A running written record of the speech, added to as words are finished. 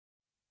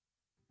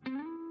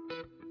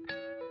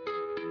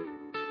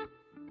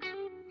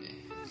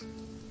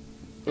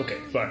Okay,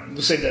 fine.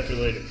 We'll save that for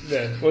later.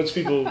 Then once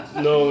people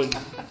know and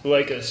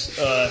like us,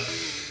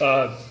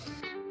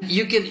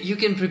 you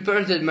can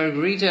prepare that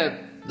margarita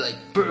like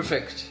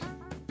perfect.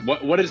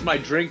 What is my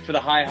drink for the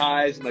high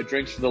highs, my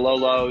drinks for the low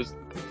lows?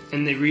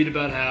 and they read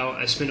about how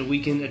I spent a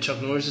weekend at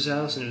Chuck Norris's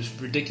house and it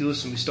was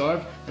ridiculous and we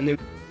starved, and they...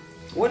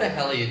 What the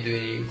hell are you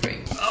doing in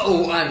Ukraine?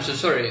 Oh, I'm so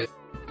sorry.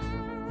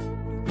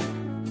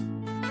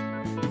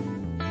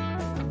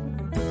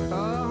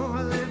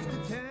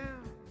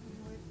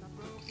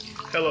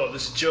 Hello,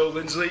 this is Joe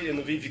Lindsley in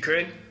Lviv,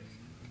 Ukraine.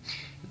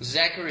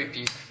 Zachary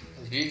P.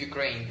 Lviv,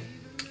 Ukraine.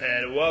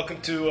 And welcome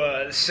to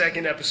the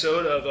second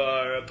episode of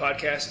our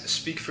podcast,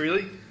 Speak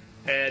Freely.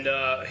 And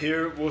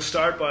here we'll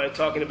start by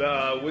talking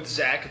about with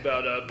Zach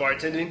about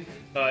bartending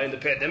in the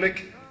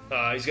pandemic.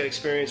 He's got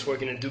experience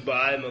working in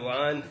Dubai,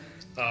 Milan,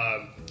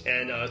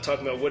 and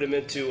talking about what it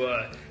meant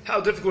to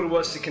how difficult it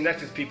was to connect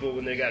with people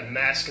when they got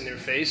masks in their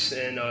face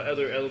and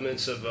other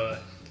elements of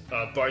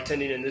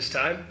bartending in this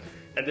time.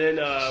 And then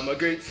my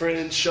great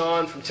friend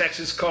Sean from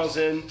Texas calls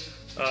in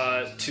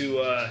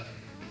to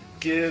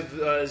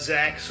give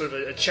Zach sort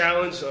of a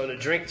challenge on a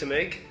drink to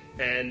make.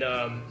 And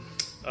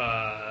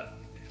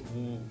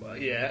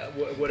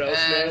what else,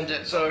 and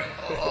man? Sorry.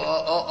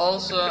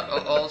 also,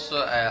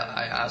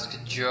 I asked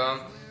Joe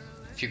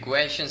a few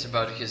questions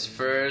about his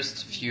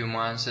first few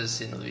months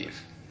in Lviv.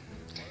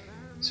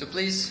 So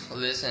please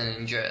listen and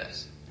enjoy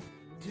us.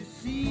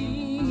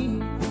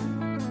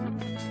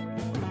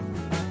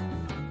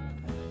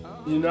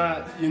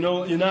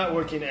 You're not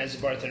working as a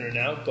bartender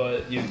now,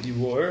 but you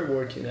were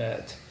working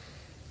at...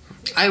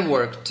 I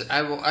worked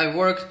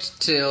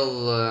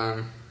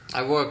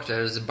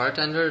as a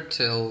bartender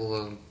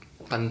till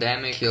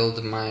pandemic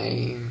killed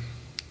my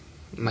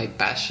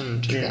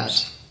passion to Dreams.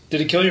 that.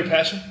 Did it kill your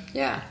passion?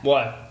 Yeah.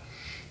 Why?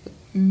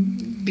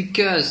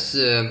 Because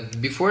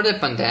before the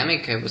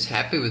pandemic I was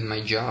happy with my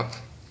job.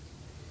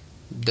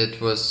 That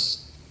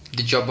was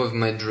the job of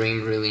my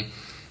dream, really.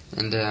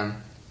 And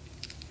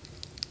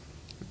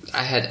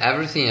I had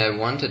everything I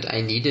wanted,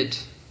 I needed.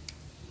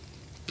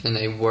 And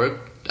I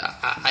worked.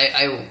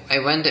 I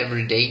went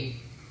every day.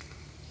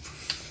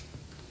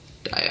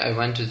 I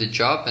went to the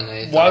job and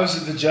I thought, why was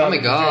it the job? Oh my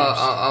god!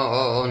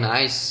 Oh,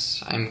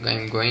 nice! I'm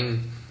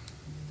going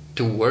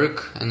to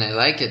work and I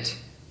like it.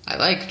 I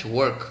like to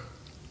work.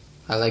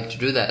 I like to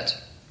do that.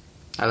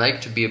 I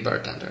like to be a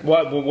bartender.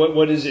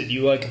 What is it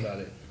you like about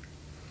it?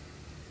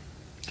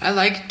 I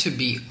like to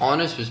be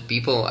honest with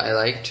people. I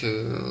like to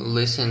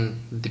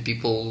listen to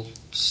people's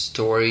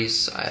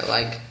stories. I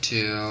like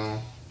to...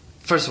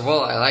 First of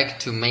all, I like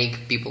to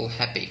make people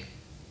happy.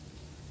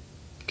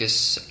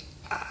 Because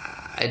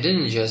I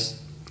didn't just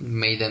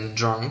make them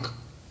drunk.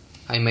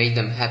 I made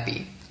them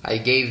happy. I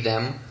gave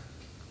them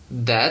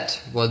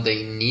what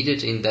they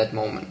needed in that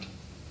moment.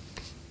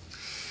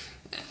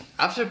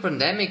 After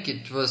pandemic,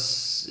 it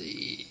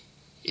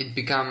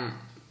became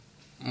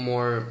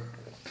more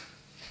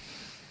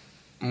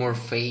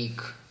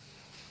fake.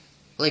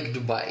 Like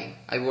Dubai.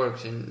 I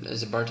worked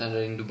as a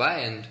bartender in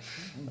Dubai and...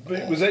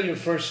 But was that your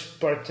first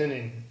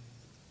bartending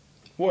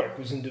work?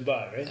 Was in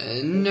Dubai, right?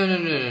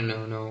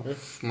 No.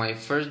 My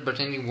first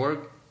bartending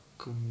work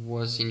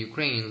was in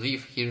Ukraine, in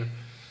Lviv, here.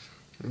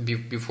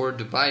 Before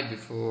Dubai,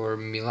 before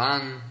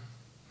Milan,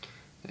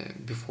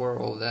 before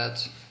all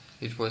that,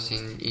 it was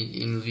in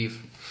Lviv.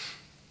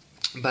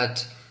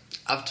 But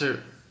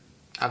after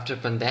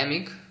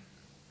pandemic,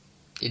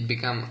 it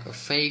became a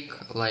fake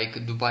like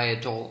Dubai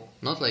at all.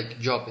 Not like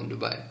job in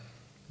Dubai,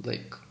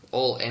 like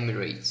all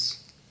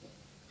Emirates,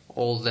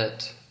 all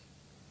that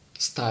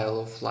style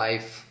of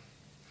life.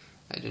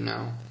 I don't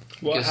know.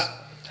 Well,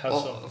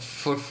 how so?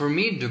 For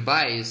me,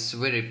 Dubai is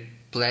very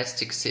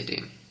plastic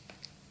city.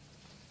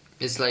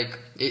 It's like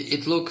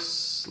it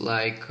looks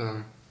like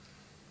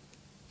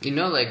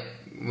like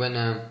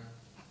when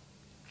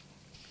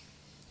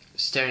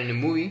staring a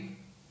movie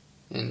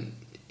and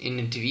in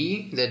a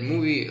TV, that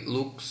movie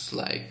looks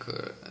like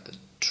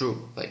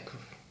true, like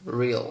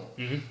real.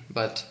 Mm-hmm.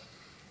 But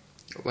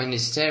when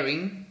it's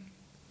staring,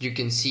 you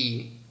can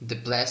see the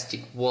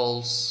plastic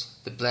walls,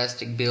 the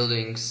plastic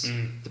buildings,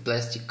 the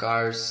plastic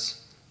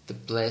cars, the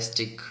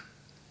plastic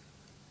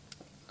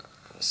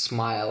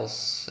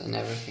smiles and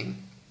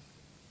everything.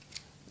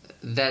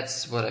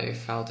 That's what I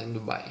felt in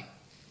Dubai.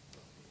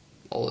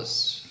 All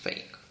is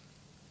fake.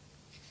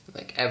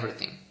 Like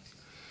everything.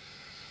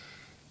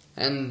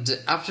 And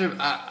after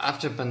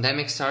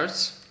pandemic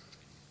starts,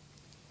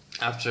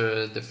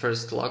 after the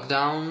first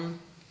lockdown,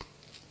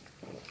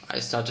 I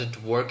started to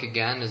work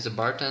again as a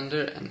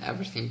bartender and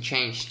everything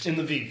changed. In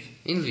Lviv?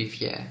 In Lviv,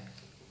 yeah.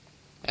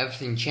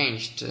 Everything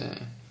changed.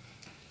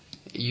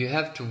 You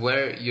have to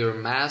wear your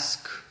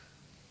mask.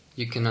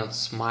 You cannot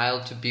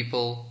smile to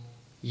people.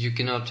 You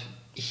cannot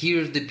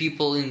hear the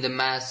people in the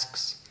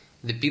masks.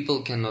 The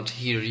people cannot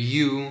hear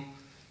you.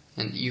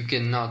 And you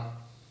cannot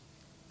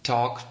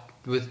talk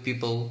with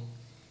people.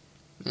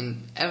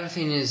 And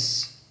everything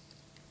is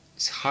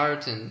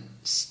hard and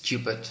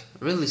stupid.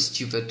 Really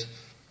stupid.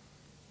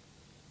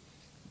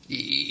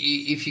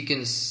 If you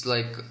can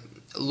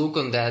look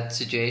on that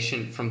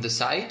situation from the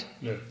side,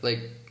 yeah.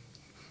 like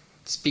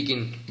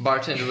speaking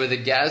bartender with a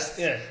guest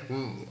Yeah.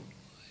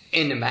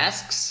 in the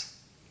masks,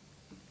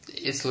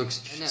 it looks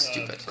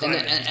stupid.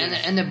 climate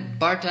And a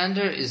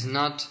bartender is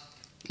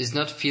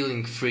not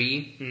feeling free,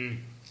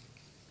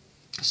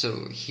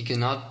 so he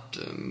cannot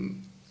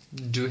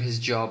do his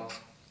job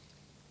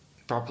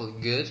properly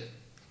good,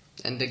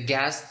 and the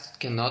guest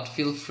cannot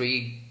feel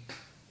free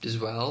as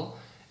well,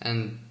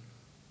 and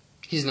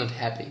he's not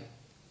happy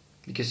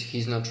because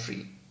he's not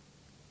free.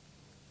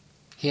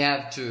 He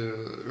have to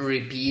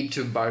repeat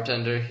to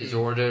bartender his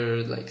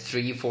order like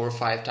 3, 4,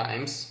 5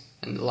 times,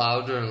 and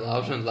louder and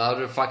louder and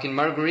louder. Fucking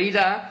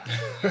margarita.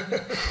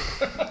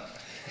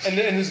 And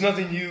there's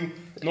nothing you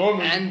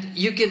normally. And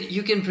you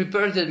can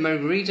prepare that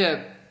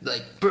margarita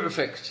like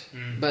perfect,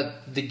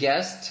 but the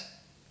guest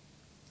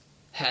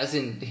has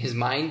in his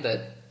mind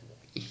that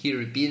he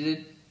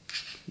repeated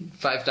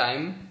 5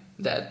 times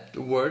that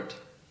word.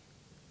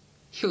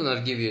 He will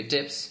not give you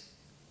tips.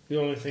 He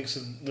only thinks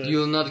of the. You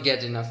will not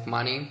get enough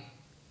money.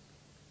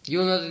 You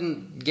will not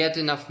get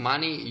enough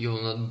money. You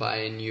will not buy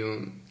a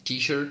new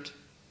T-shirt,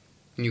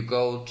 new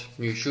coat,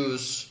 new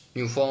shoes,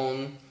 new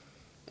phone,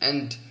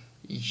 and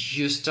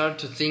you start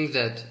to think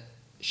that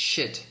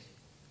shit.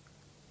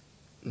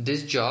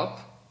 This job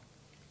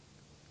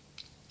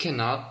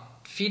cannot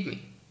feed me.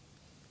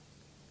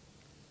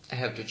 I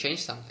have to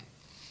change something.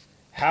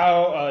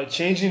 How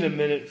changing a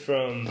minute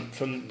from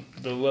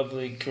the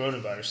lovely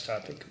coronavirus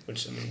topic,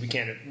 which I mean we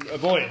can't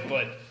avoid it,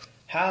 but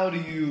how do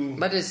you?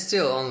 But it's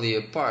still only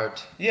a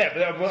part. Yeah,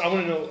 but I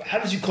want to know, how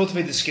did you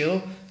cultivate the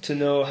skill to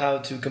know how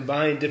to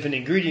combine different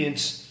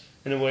ingredients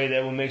in a way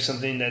that will make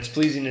something that's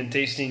pleasing and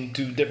tasting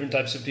to different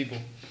types of people?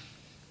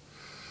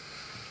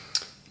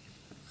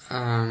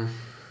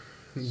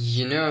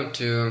 You know,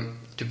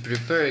 to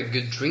prepare a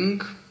good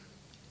drink,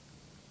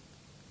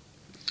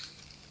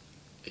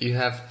 you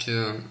have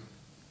to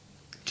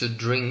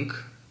drink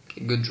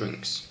good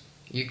drinks.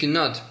 You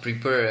cannot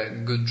prepare a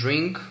good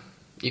drink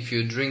if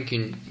you're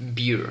drinking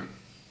beer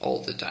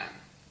all the time.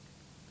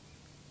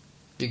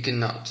 You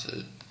cannot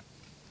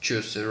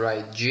choose the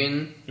right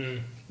gin,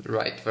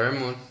 right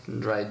vermouth,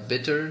 right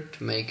bitter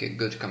to make a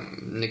good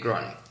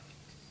Negroni.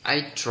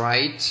 I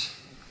tried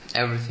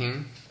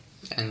everything,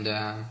 and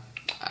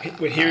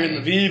Here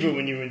in Lviv, or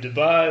when you were in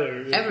Dubai,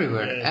 or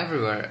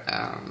everywhere.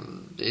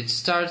 It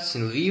starts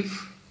in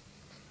Lviv.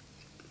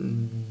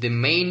 The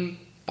main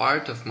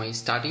part of my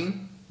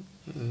studying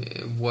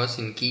was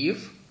in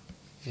Kiev,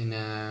 in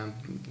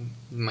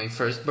my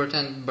first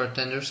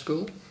bartender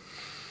school.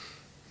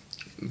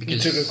 You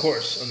took a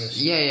course on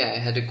this. Yeah, I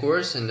had a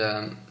course, and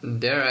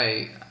there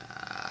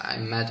I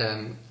met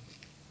a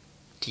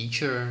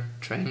teacher,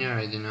 trainer,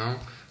 I don't know,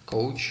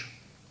 coach,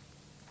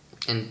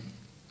 and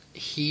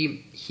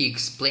he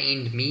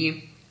explained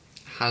me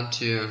how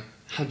to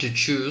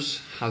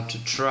choose, how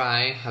to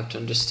try, how to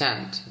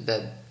understand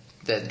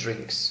that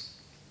drinks.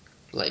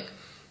 Like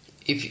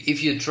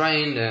if you're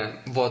trying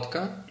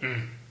vodka,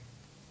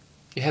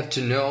 you have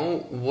to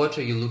know what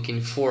are you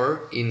looking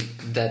for in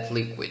that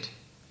liquid.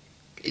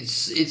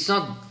 It's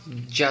not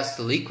just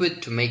a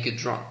liquid to make it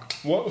drunk.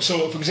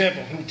 So, for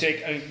example, when you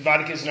take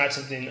vodka is not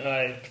something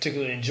I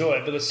particularly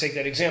enjoy, but let's take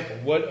that example.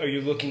 What are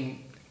you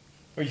looking?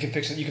 Or you can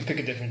pick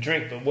a different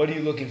drink, but what are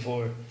you looking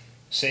for,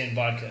 say, in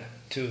vodka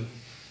too?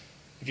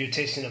 If you're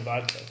tasting a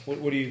vodka,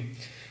 what do you?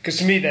 Because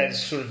to me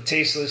that's sort of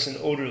tasteless and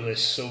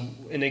odorless. So,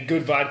 in a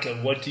good vodka,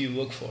 what do you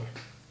look for?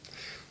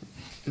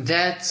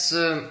 That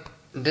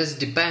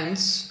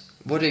depends.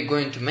 What are you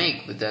going to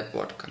make with that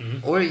vodka?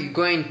 Or are you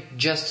going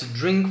just to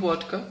drink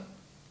vodka?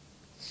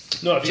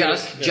 No,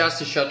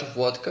 just a shot of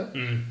vodka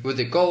with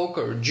a Coke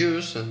or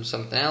juice and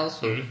something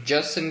else, or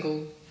just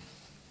single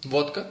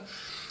vodka?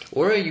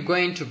 Or are you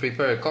going to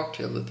prepare a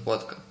cocktail with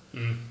vodka?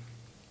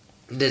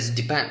 This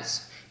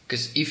depends.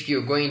 Because if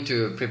you're going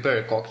to prepare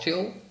a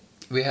cocktail,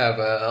 we have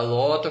a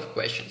lot of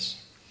questions.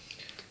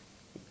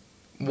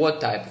 What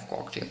type of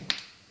cocktail?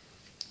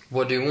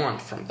 What do you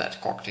want from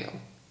that cocktail?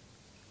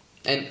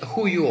 And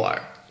who you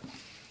are.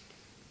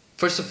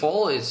 First of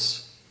all,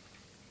 it's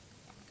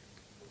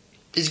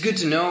good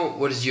to know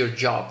what is your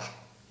job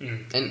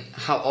and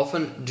how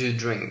often do you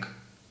drink.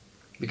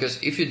 Because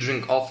if you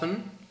drink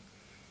often,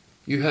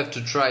 you have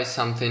to try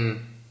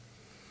something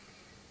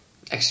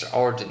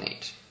extraordinary.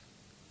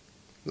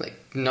 Like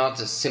not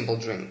a simple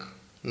drink,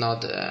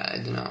 not I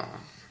don't know,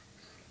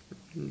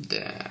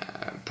 the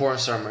porn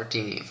star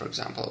martini, for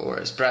example, or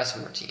espresso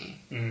martini.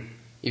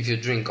 If you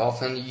drink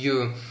often,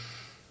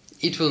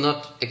 it will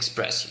not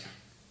express you.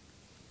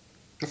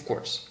 Of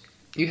course,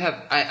 you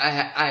have.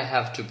 I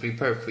have to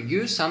prepare for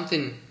you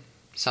something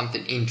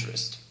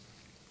interest.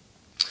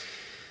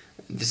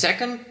 The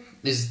second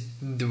is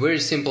the very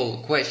simple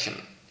question.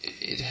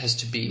 It has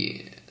to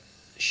be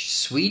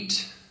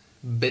sweet,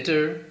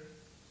 bitter,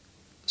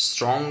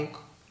 strong,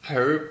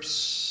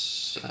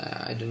 herbs.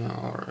 I don't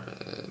know, or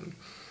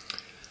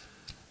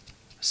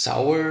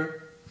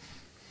sour.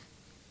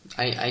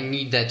 I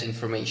need that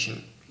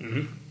information.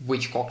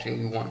 Which cocktail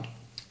you want,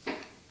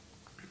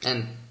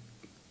 and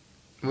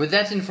with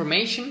that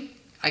information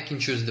I can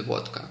choose the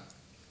vodka.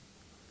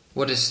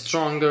 What is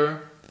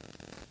stronger,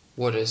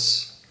 what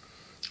is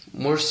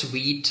more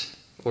sweet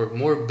or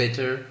more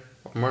bitter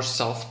or more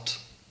soft.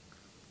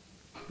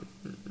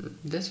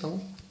 That's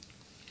all.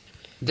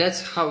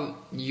 That's how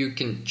you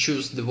can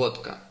choose the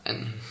vodka.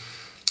 And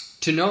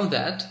to know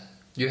that,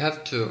 you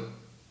have to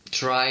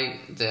try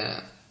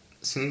the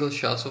single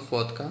shots of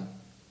vodka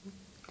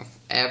of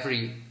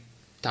every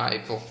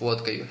type of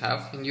vodka you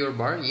have in your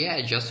bar.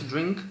 Yeah, just a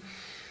drink,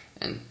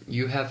 and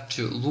you have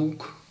to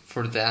look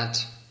for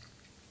that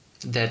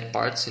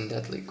parts in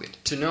that liquid.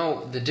 To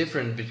know the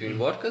difference between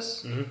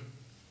vodkas,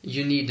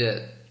 you need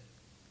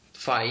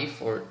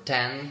 5 or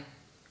 10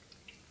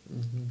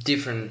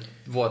 different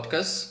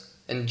vodkas,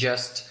 and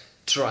just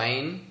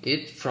trying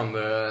it from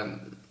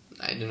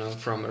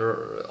from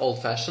a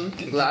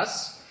old-fashioned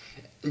glass.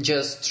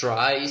 Just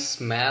try,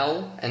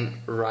 smell,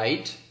 and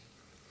write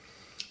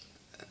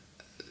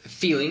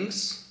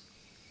feelings.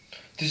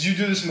 Did you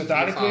do this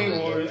methodically,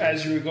 or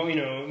as you were going,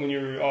 when you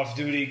were off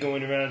duty,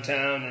 going around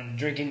town and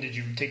drinking? Did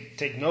you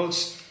take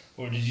notes,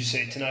 or did you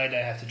say tonight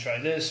I have to try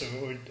this,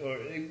 or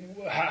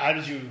how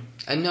did you?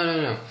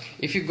 No.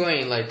 If you're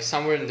going like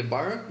somewhere in the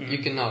bar, you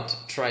cannot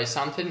try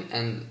something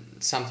and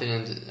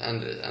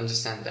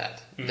understand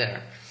that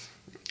there.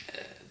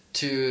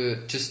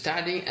 To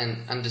study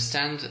and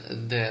understand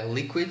the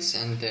liquids,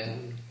 and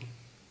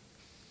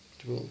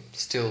we'll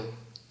still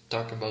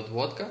talk about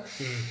vodka.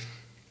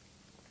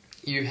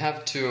 You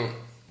have to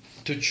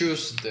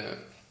choose the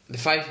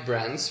 5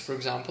 brands, for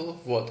example,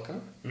 of vodka,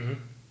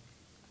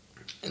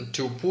 and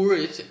to pour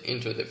it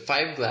into the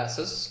 5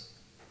 glasses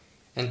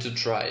and to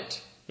try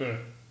it.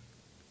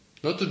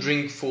 Not to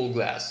drink full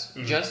glass,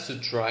 just to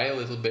try a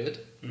little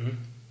bit,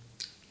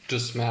 to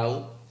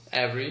smell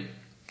every,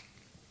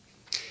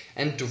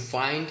 and to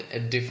find a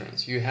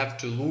difference. You have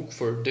to look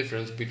for a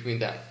difference between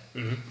them.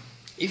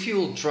 If you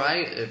will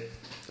try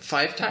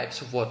 5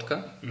 types of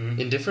vodka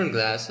in different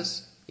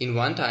glasses in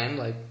one time,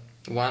 like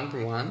 1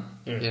 per 1,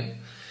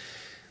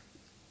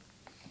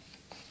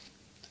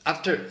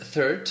 after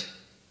third,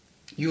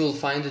 you will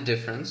find a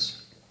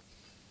difference,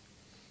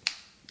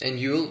 and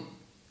you will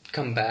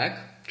come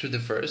back to the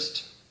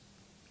first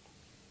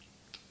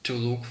to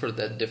look for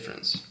that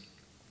difference.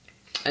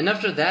 And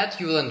after that,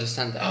 you will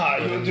understand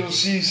that. You'll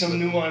see some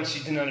nuance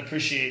you did not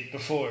appreciate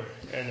before.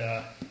 And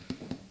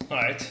all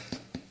right.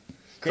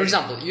 Great. For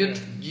example,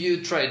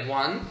 you tried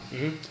one,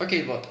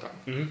 okay, vodka.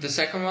 The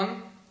second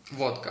one,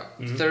 vodka.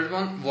 The third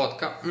one,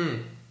 vodka.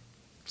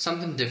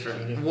 Something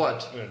different.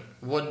 What?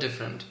 What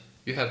different?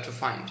 You have to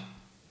find.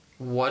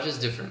 What is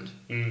different?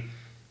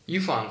 You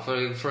found,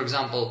 for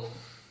example,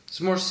 it's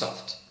more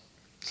soft.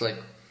 It's like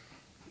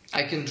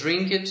I can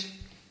drink it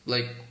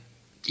like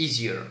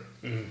easier.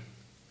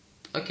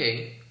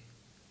 Okay,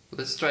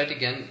 let's try it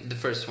again. The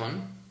first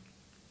one.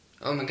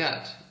 Oh my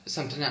god,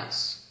 something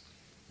else.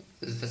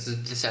 That's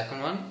the second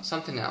one.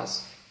 Something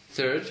else.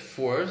 Third,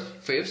 fourth,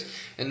 fifth,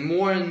 and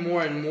more,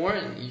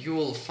 and you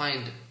will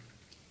find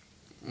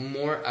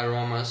more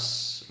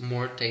aromas,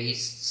 more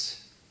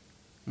tastes,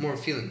 more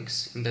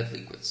feelings in that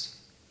liquids.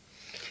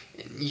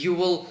 You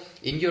will,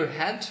 in your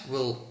head,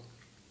 will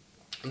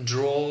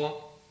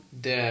draw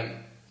the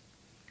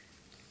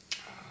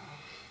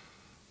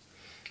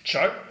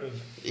chart.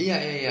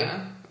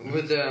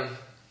 With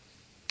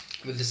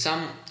the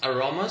some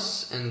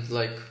aromas, and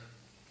like,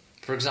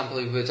 for example,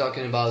 if we're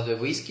talking about the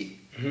whiskey,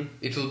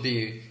 it will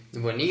be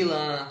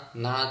vanilla,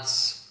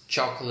 nuts,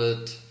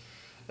 chocolate,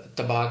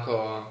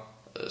 tobacco,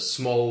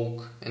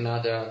 smoke, and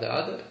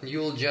other. You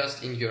will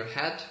just in your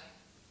head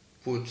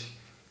put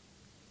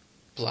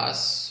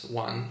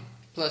 +1,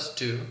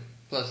 +2,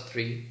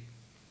 +3,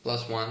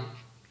 +1,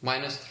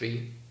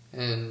 -3,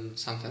 and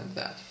something like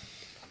that.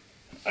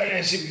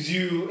 I see,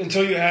 because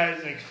until you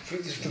had, like, for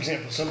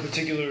example, some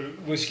particular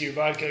whiskey or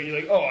vodka, you're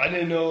like, oh, I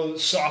didn't know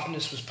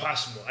softness was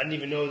possible. I didn't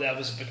even know that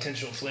was a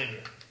potential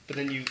flavor. But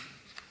then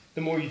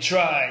the more you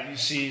try, you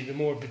see the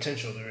more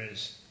potential there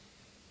is.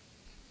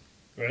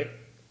 Right?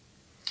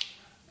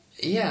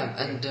 Yeah,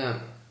 and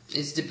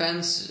it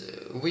depends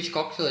which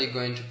cocktail you're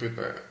going to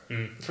prepare.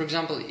 For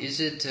example, is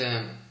it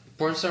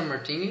pornstar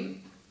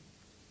martini?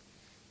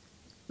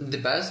 The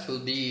best will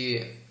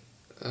be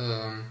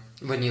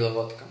vanilla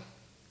vodka.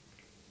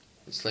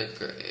 It's like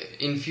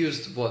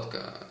infused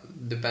vodka.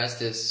 The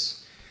best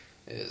is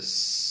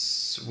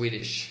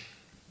Swedish.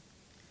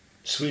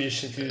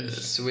 Swedish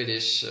infused.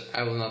 Swedish.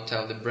 I will not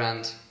tell the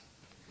brand.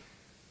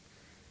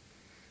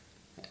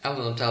 I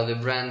will not tell the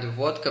brand of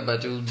vodka,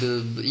 but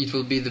it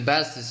will be the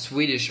best. It's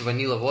Swedish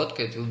vanilla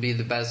vodka. It will be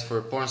the best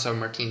for pornstar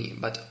martini.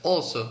 But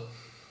also,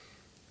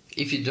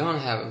 if you don't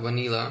have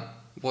vanilla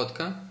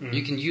vodka,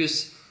 you can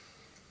use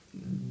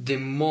the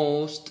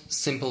most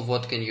simple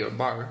vodka in your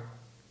bar.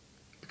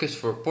 Because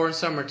for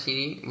pornstar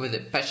martini with a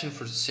passion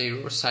for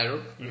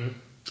syrup,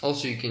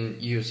 also you can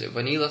use a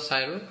vanilla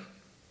syrup.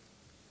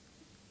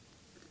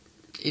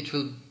 It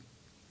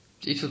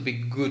will be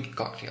good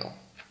cocktail.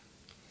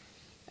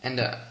 And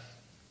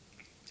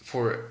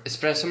for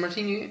espresso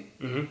martini,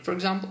 for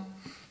example,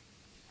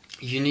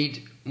 you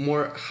need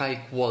more high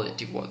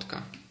quality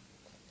vodka.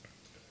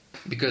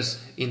 Because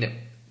in the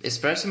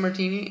espresso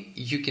martini,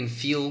 you can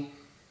feel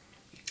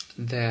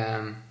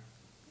the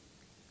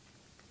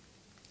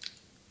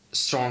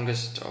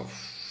strongest of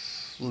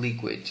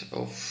liquid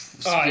of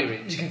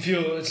spirit. You can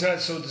feel it's not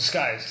so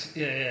disguised.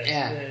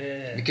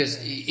 Yeah. Because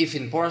if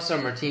in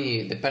pornstar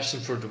martini the passion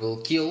fruit will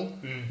kill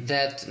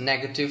that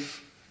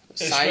negative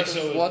side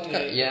Espresso, of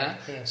vodka, yeah.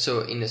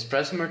 So in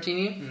espresso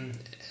martini,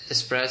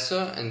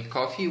 espresso and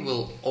coffee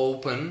will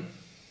open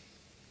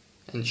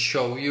and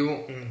show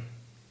you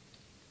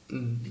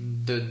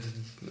the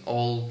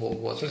all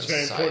what. So it's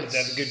very important to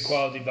have a good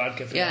quality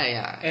vodka. For that.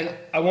 Yeah. And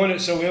I wonder.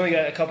 So we only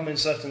got a couple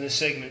minutes left in this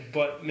segment,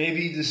 but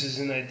maybe this is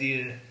an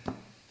idea.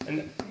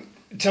 And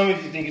tell me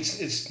if you think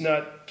it's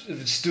not,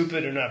 if it's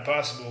stupid or not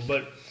possible.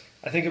 But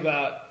I think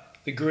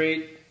about the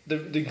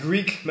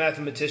Greek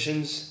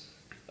mathematicians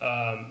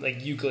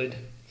like Euclid.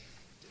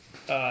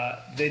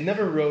 They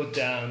never wrote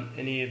down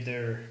any of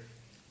their.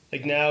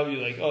 Like now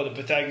you're like, oh, the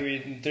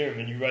Pythagorean theorem,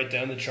 and you write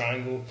down the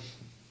triangle.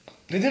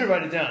 They didn't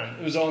write it down.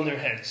 It was all in their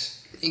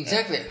heads.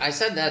 Exactly. I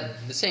said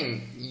that the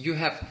same. You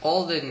have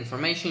all the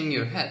information in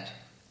your head.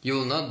 You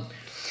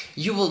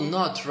will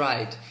not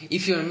write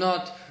if you're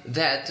not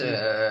that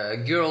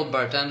girl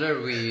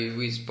bartender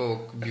we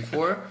spoke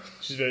before.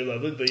 She's very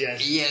lovely, but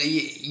yes. Yeah,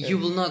 you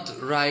will not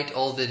write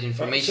all that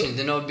information in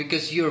the note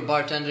because you're a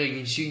bartender.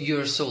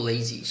 You're so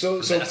lazy.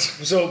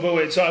 But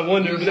wait. So I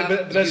wonder.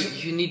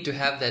 You need to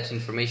have that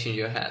information in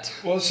your head.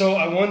 Well, so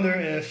I wonder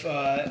if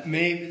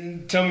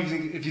maybe tell me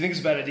if you think it's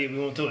a bad idea. We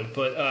won't do it.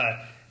 But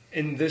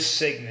in this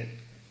segment,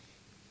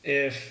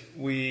 if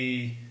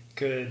we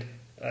could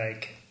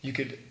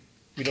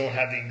we don't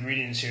have the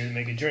ingredients here to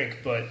make a drink,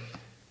 but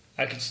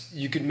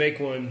you could make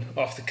one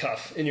off the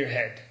cuff in your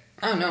head.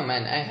 Oh no,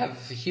 man! I have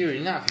here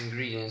enough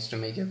ingredients to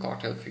make a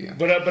cocktail for you.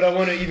 But I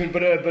want to even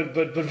but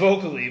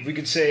vocally, if we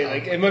could say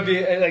it might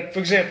be like, for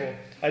example,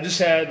 I just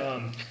had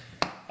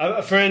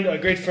a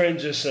great friend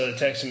just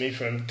texted me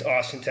from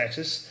Austin,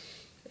 Texas,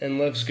 and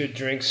loves good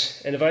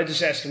drinks. And if I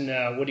just ask him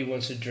now what he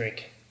wants to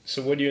drink,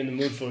 so what are you in the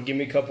mood for? Give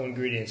me a couple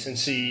ingredients and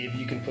see if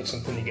you can put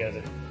something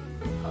together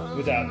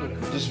without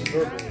just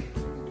verbally.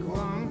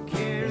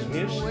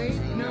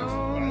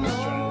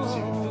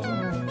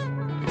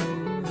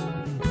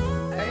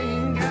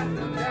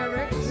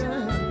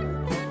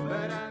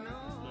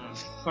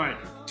 All right,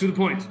 to the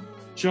point.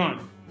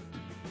 Sean,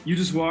 you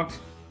just walked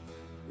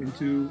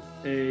into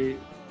a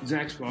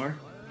Zach's bar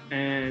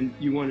and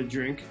you want a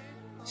drink.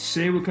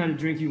 Say what kind of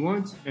drink you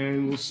want,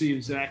 and we'll see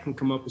if Zach can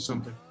come up with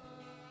something.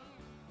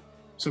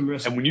 Some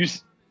recipe. And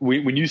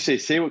when you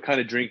say what kind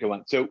of drink I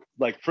want, so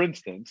like for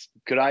instance,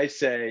 could I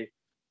say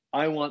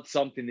I want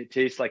something that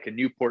tastes like a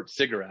Newport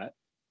cigarette?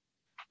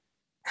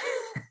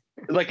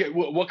 Like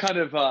what kind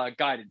of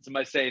guidance? Am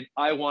I saying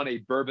I want a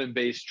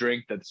bourbon-based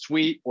drink that's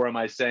sweet, or am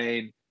I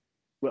saying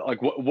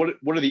like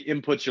what are the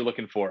inputs you're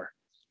looking for?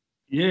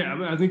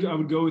 Yeah, I think I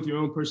would go with your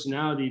own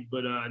personality,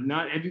 but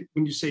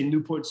when you say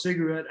Newport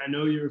cigarette, I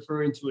know you're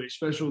referring to a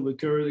special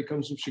liqueur that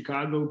comes from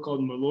Chicago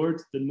called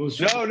Malort.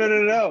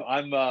 No.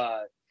 I'm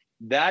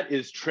that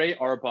is Trey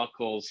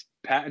Arbuckle's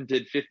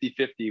patented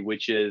 50-50,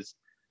 which is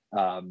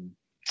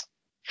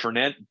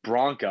Fernet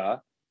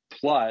Branca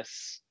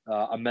plus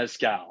a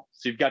mezcal.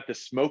 So you've got the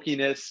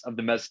smokiness of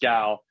the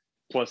mezcal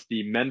plus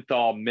the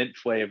menthol mint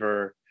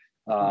flavor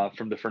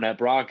from the Fernet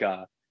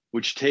Branca,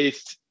 which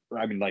tastes,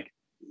 I mean, like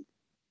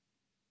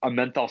a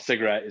menthol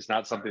cigarette is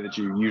not something that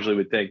you usually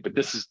would think, but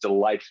this is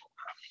delightful.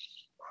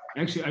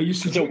 Actually, I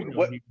used to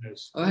drink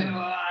this. I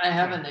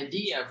have an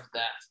idea for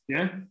that.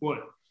 Yeah? What?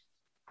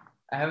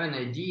 I have an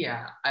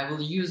idea. I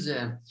will use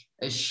a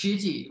very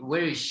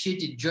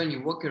shitty Johnny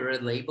Walker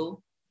Red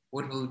Label,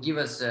 what will give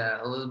us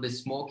a little bit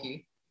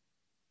smoky.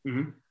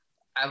 Mm-hmm.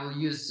 I will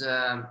use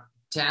 10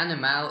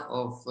 ml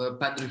of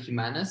Pedro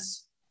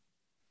Jimenez.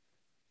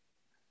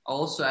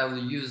 Also, I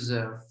will use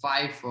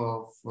 5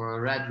 of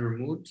red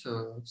vermouth,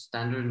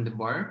 standard in the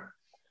bar.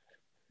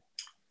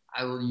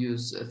 I will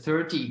use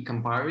 30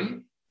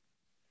 Campari.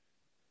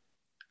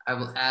 I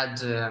will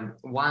add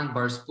 1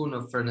 bar spoon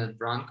of Fernet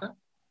Branca.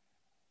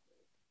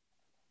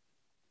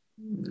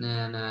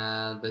 And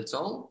that's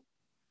all.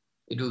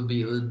 It will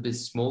be a little bit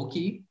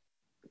smoky,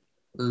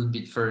 a little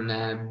bit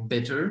Fernet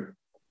bitter,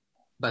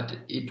 but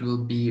it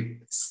will be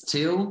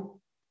still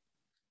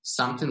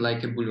something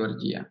like a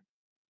Boulevardier.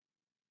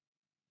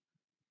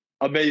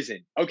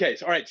 Amazing. Okay,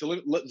 so all right.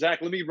 So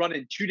Zach, let me run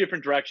in 2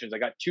 different directions. I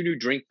got 2 new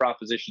drink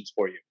propositions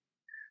for you.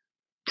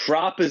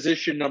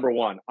 Proposition number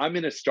 1. I'm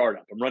in a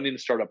startup. I'm running a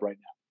startup right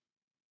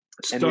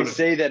now. And they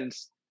say that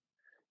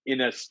in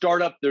a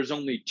startup, there's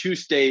only 2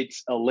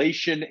 states,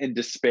 elation and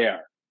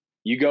despair.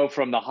 You go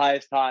from the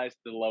highest highs to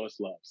the lowest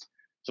lows.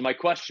 So my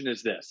question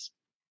is this.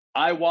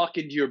 I walk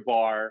into your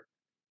bar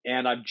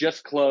and I've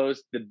just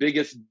closed the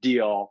biggest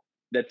deal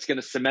that's going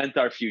to cement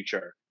our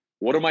future.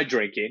 What am I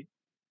drinking?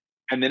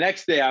 And the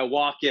next day I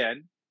walk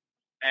in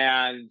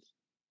and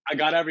I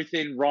got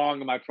everything wrong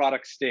and my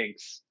product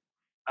stinks.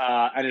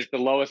 And it's the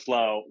lowest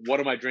low.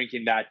 What am I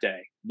drinking that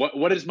day?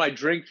 What is my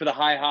drink for the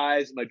high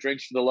highs? My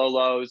drinks for the low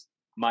lows?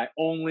 My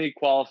only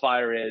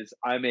qualifier is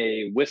I'm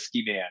a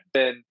whiskey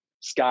man.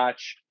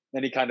 Scotch,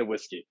 any kind of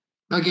whiskey.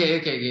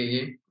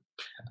 Okay.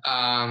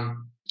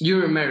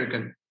 You're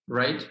American,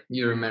 right?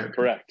 You're American.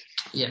 Correct.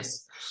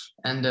 Yes.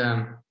 And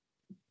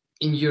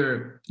in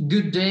your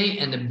good day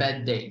and a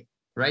bad day,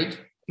 right?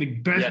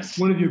 Like best, Yes.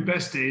 one of your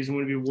best days and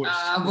one of your worst.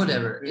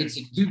 Whatever. It's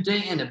a good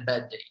day and a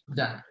bad day.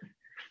 Done.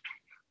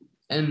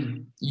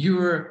 And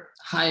your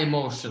high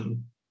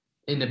emotion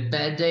in a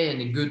bad day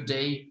and a good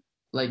day,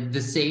 like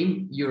the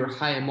same, your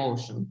high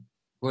emotion,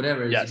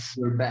 whatever is Yes.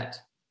 your bad.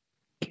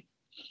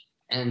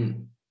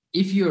 And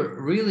if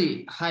you're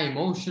really high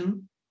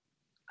emotion,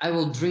 I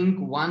will drink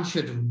 1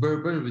 shot of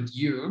bourbon with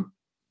you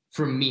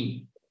from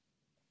me.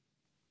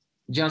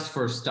 Just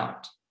for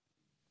start.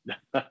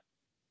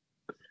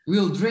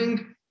 We'll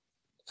drink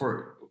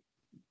for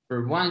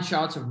 1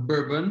 shot of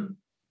bourbon.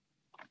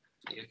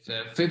 If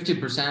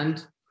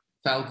 50%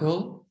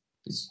 alcohol,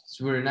 it's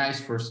very nice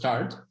for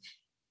start.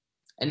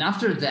 And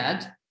after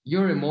that,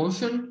 your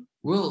emotion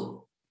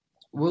will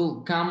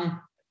come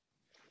a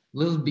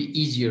little bit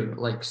easier,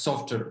 like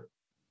softer.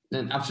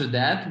 Then after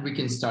that, we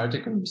can start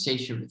a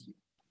conversation with you.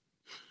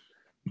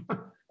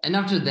 And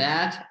after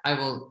that, I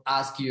will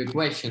ask you a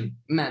question.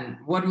 Man,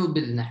 what will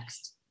be the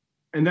next?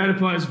 And that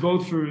applies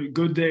both for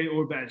good day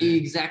or bad day.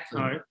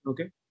 Exactly. All right.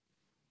 Okay.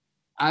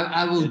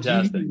 I will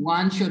Fantastic. give you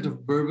 1 shot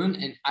of bourbon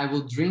and I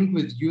will drink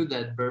with you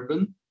that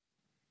bourbon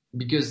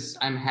because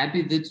I'm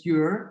happy that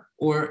you're,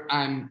 or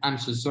I'm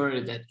so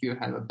sorry that you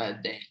have a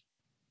bad day.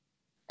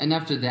 And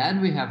after that,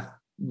 we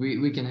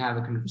can have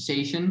a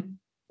conversation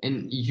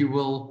and you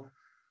will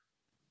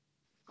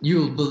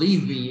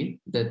believe me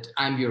that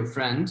I'm your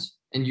friend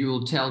and you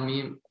will tell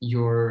me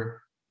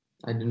your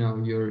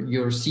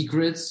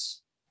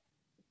secrets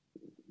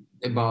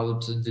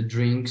about the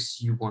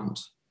drinks you want.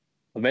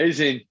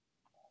 Amazing.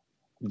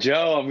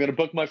 Joe, I'm going to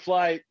book my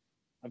flight.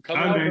 I'm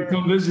coming All right, over. man.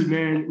 Come visit,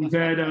 man. We've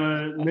had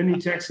many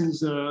Texans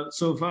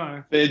so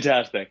far.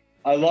 Fantastic.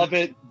 I love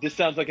it. This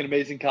sounds like an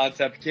amazing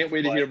concept. Can't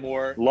wait to hear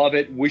more. Love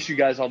it. Wish you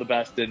guys all the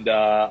best and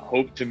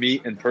hope to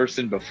meet in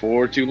person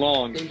before too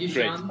long. Thank you,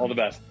 Great. Sean. All the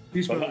best.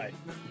 Peace, brother. Bye-bye.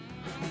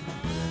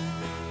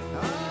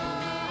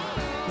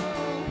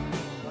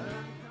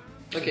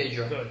 Okay,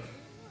 Joe. Good.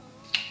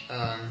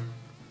 I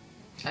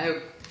have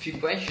a few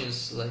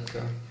questions.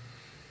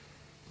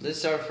 Let's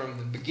start from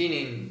the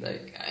beginning.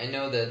 I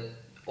know that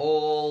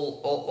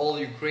all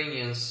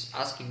Ukrainians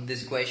asking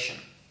this question.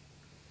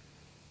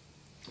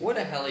 What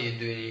the hell are you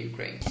doing in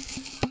Ukraine?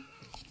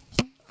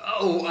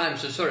 Oh, I'm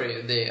so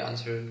sorry. They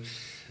answered.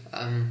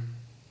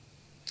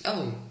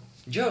 Oh,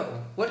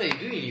 Joe, what are you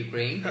doing in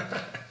Ukraine?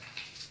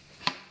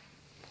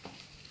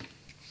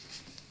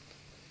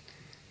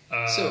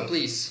 So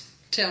please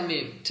tell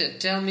me.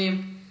 Tell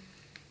me.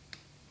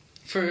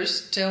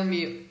 First, tell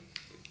me.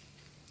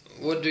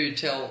 What do you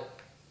tell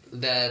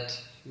that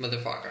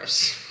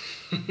motherfuckers?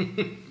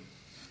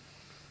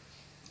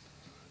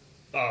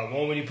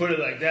 Well, when you put it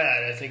like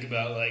that, I think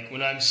about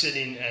when I'm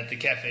sitting at the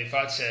Cafe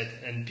Fatset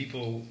and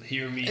people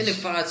hear me. In the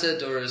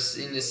Fatset or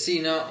in the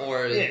Sina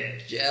or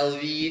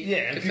LV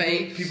and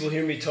cafe. people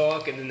hear me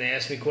talk and then they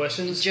ask me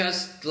questions.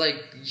 Just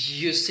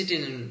you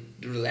sitting and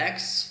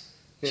relax,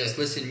 just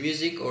listen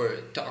music or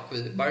talk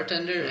with the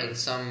bartender and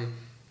some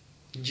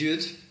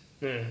dude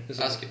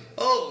ask you,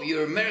 "Oh,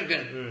 you're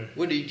American.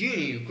 What do you do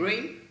in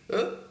Ukraine?"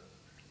 Huh?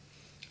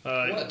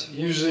 What?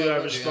 Usually What I do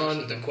you respond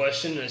answer with a them?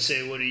 question and I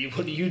say, "What are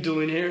you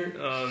doing here?"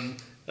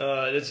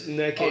 That's in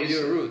that case. Oh,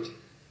 you're rude.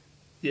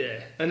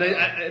 Yeah, and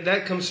I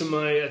that comes from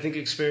my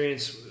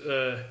experience,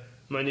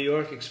 my New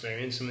York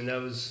experience. I mean,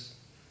 that was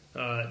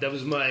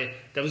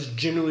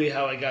generally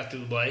how I got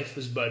through life,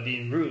 was by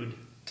being rude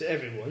to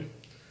everyone.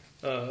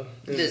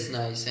 That's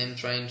nice. I'm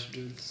trying to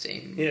do the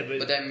same. Yeah,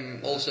 but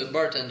I'm also a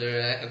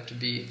bartender. I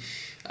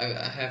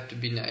have to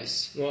be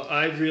nice. Well,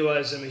 I've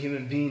realized I'm a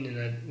human being and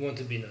I want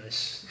to be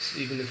nice,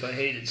 even if I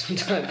hate it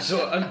sometimes.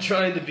 So I'm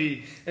trying to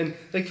be, and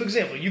for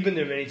example, you've been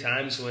there many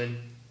times when,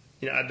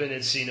 I've been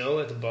at Sino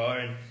at the bar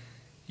and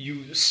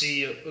you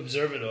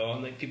observe it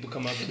all, and people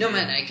come up. No,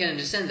 man, I can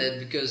understand that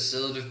because a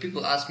lot of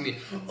people ask me,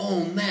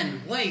 "Oh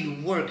man, why you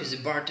work as a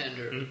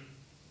bartender?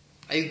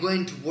 Are you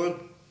going to work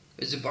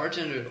as a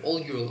bartender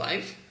all your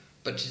life?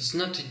 But it's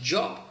not a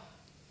job."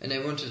 And I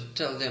want to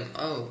tell them,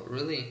 "Oh,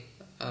 really?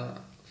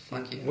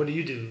 Fuck you." What do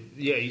you do?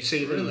 Yeah, you say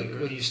to them, Really?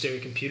 what do you stare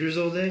at computers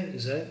all day?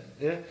 Is that,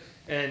 yeah?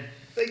 And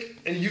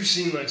you've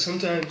seen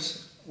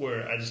sometimes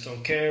where I just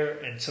don't care,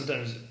 and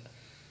sometimes,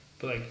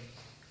 but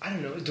I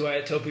don't know, do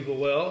I tell people,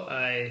 well,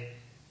 I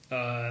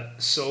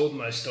sold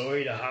my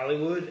story to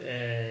Hollywood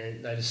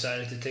and I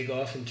decided to take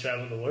off and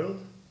travel the world?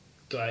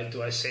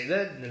 Do I say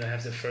that? And then I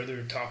have to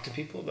further talk to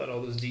people about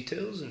all those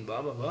details and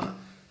blah, blah, blah?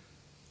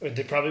 Or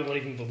they probably won't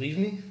even believe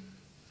me?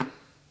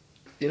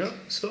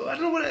 So I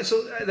don't know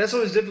so that's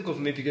always difficult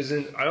for me because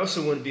then I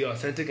also want to be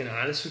authentic and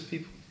honest with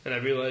people. And I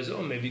realize,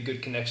 maybe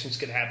good connections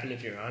could happen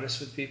if you're honest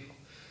with people.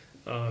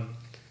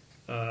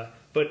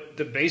 But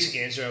the basic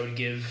answer I would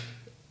give,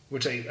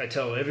 which I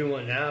tell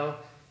everyone now,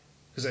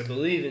 because I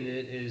believe in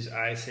it, is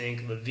I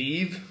think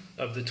Lviv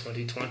of the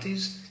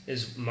 2020s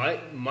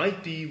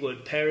might be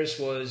what Paris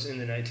was in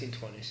the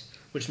 1920s,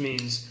 which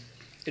means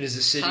It is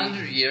a city.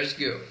 100 years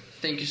ago.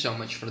 Thank you so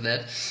much for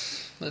that,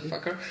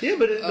 motherfucker. Yeah,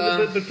 but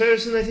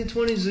Paris in the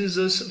 1920s is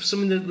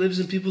something that lives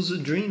in people's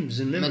dreams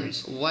and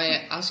memories. Man, why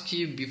I asked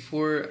you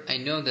before, I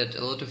know that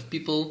a lot of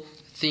people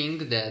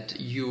think that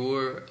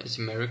you're, as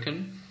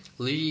American,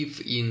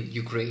 live in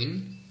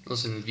Ukraine,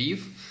 also in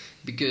Lviv,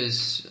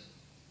 because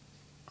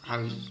how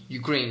is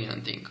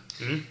Ukrainian thing?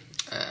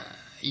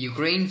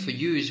 Ukraine for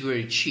you is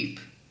very cheap.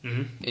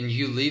 And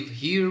you live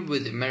here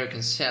with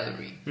American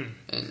salary,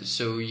 and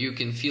so you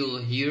can feel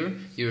here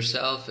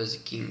yourself as a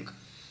king.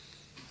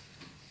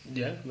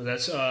 Yeah, well,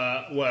 that's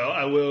well,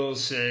 I will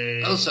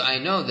say. Also, I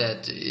know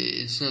that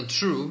it's not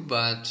true,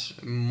 but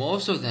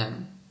most of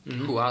them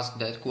who ask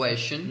that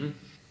question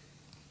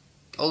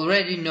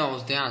already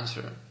knows the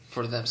answer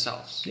for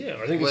themselves. Yeah,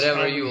 I think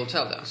whatever you will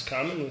tell them. It's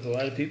common with a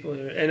lot of people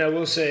here. And I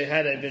will say,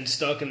 had I been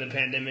stuck in the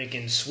pandemic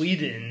in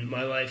Sweden,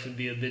 my life would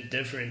be a bit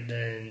different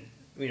than,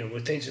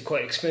 where things are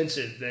quite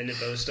expensive than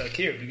if I was stuck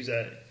here because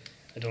I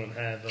don't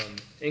have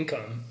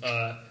income.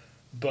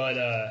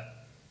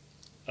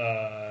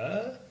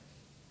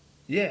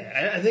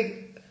 Yeah, I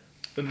think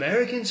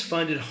Americans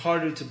find it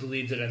harder to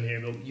believe that I'm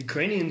here, but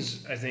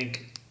Ukrainians, I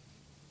think,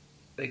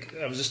 like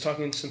I was just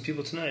talking to some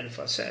people tonight in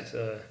Facet,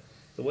 the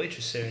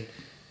waitress there, and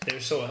they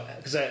were so,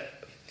 because I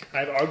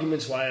have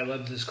arguments why I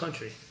love this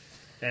country,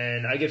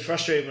 and I get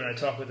frustrated when I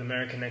talk with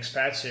American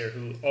expats here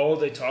who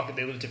they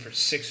lived here for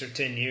 6 or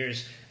 10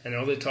 years, and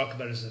all they talk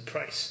about is the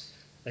price.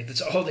 Like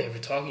that's all they ever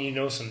talk.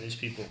 Some of these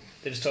people,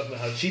 they just talk about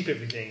how cheap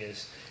everything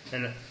is,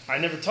 and I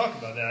never talk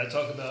about that. I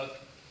talk about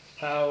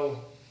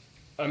how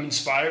I'm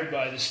inspired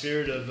by the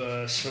spirit of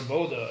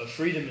svoboda, of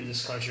freedom in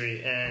this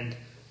country, and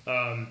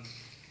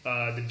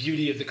the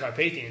beauty of the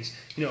Carpathians.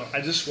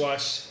 I just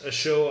watched a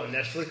show on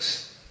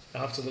Netflix.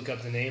 I'll have to look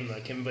up the name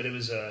like him, but it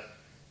was a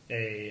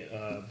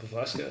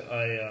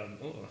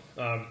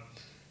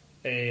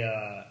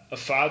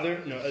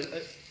father.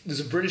 There's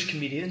a British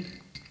comedian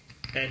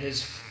and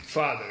his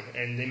father,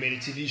 and they made a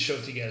TV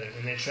show together,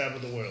 and they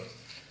traveled the world.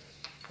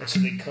 And so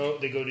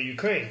they go to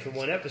Ukraine for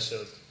one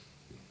episode,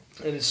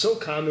 and it's so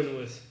common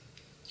with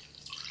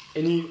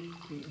any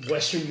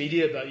Western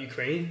media about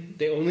Ukraine.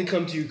 They only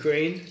come to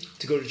Ukraine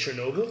to go to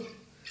Chernobyl,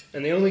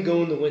 and they only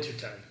go in the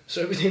wintertime.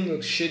 So everything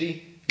looks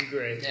shitty and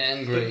gray.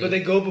 And gray. But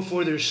they go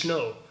before there's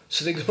snow.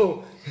 So they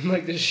go in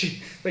like the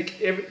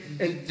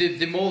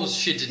the most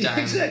shitty time.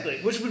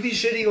 Exactly, which would be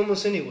shitty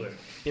almost anywhere,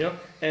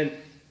 And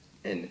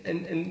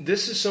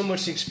this is so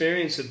much the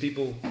experience of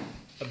people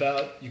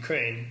about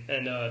Ukraine.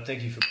 And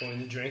thank you for pouring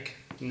the drink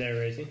and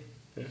narrating.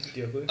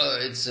 Yeah, what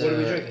are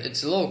we drinking?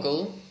 It's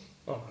local.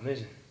 Oh,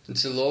 amazing.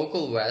 It's a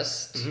local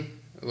west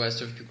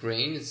of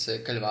Ukraine. It's a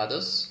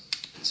Calvados.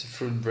 It's a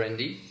fruit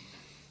brandy,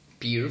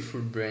 pure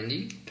fruit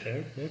brandy.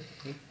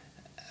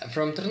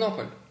 From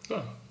Ternopil.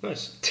 Oh,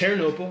 nice.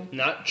 Ternopil,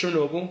 not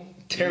Chernobyl.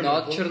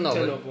 Not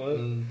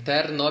Chernobyl.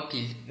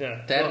 Ternopil.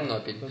 Yeah.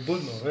 Ternopil.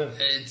 Oh,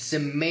 It's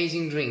an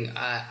amazing drink.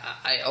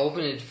 I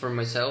opened it for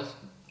myself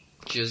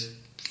just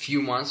a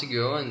few months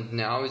ago, and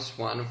now it's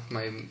one of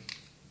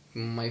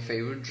my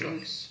favorite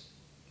drinks.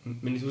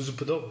 Mені дуже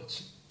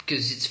подобається.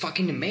 Because it's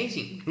fucking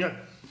amazing. Yeah,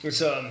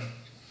 it's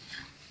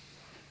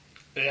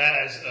it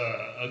has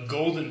a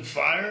golden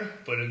fire,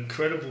 but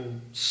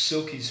incredible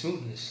silky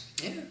smoothness.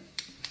 Yeah.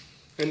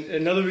 And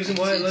another reason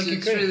why I like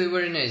Ukraine. It's really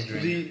very nice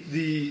drink.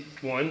 The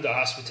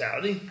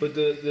hospitality, but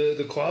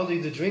the quality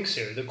of the drinks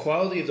here. The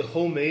quality of the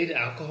homemade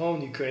alcohol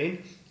in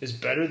Ukraine is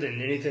better than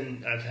anything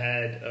I've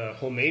had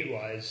homemade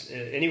wise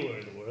anywhere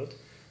in the world.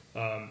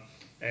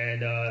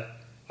 And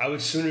I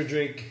would sooner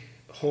drink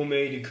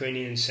homemade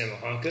Ukrainian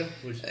samokhanka,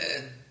 which.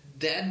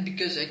 That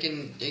because I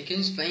can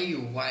explain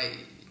you why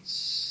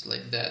it's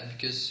like that.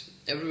 Because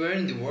everywhere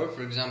in the world,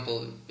 for example,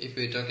 if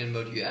we're talking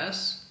about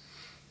US,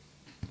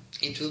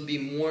 it will be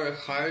more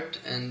hard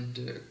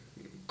and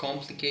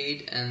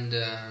complicated and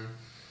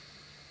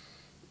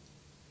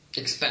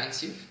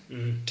expensive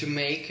to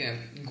make a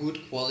good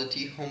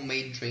quality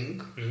homemade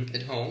drink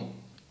at home.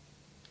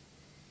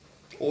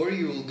 Or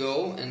you will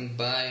go and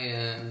buy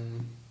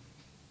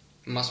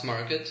mass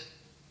market,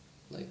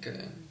 like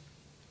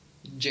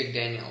Jack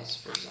Daniels,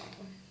 for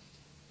example.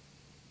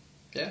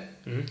 Yeah?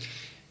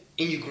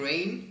 In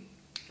Ukraine,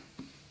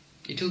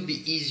 it will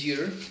be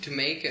easier to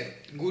make a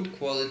good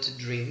quality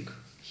drink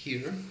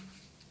here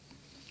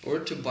or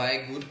to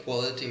buy good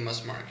quality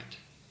mass market.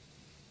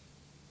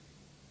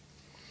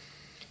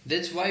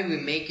 That's why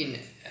we're making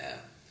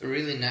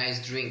really nice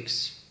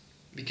drinks,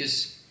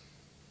 because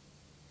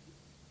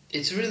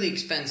it's really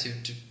expensive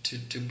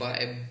to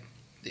buy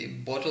a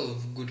bottle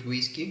of good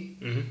whiskey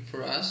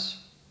for us,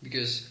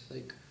 because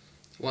like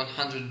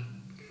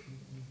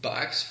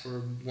 $100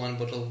 for one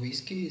bottle of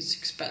whiskey is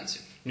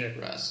expensive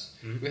for us.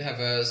 We have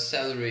a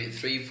salary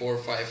 $300,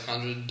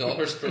 $400,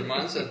 $500 per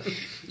month, and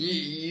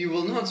you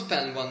will not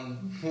spend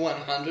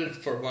 $100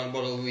 for one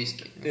bottle of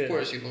whiskey. Of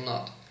course, you will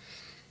not.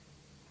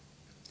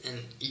 And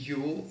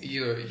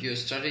you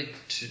started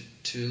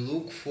to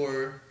look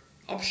for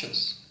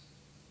options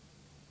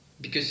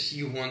because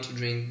you want to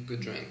drink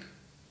good drink.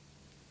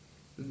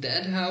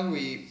 That's how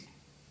we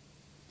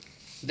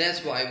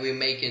That's why we're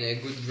making a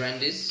good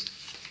brandies.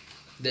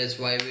 That's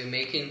why we're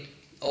making.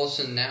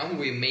 Also now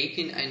we're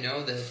making. I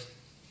know that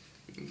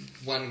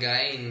one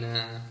guy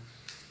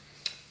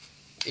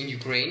in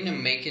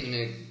Ukraine making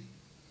a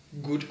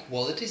good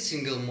quality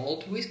single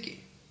malt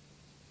whiskey.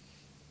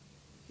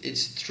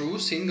 It's true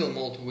single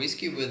malt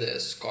whiskey with a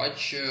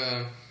Scotch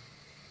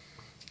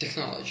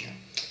technology.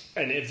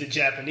 And if the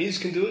Japanese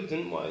can do it,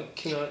 then why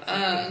cannot?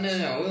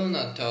 No, we'll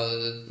not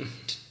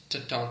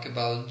talk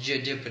about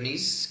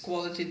Japanese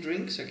quality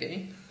drinks,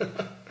 okay?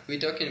 We're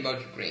talking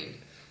about Ukraine.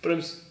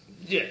 But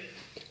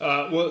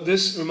well,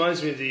 this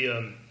reminds me of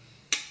the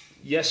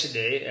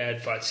yesterday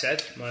at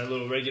Fatset, my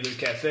little regular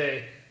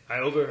cafe. I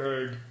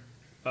overheard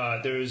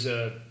there was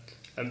a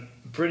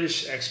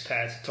British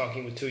expat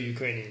talking with two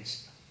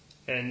Ukrainians,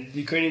 and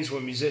the Ukrainians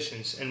were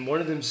musicians, and one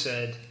of them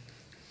said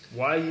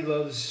why he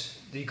loves.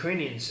 The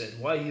Ukrainian said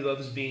why he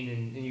loves being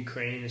in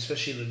Ukraine,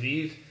 especially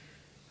Lviv.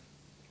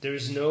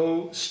 There's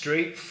no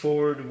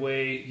straightforward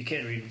way. You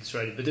can't read this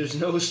right, but there's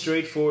no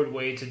straightforward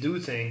way to do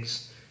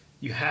things.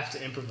 You have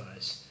to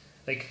improvise.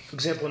 Like, for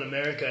example, in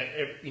America,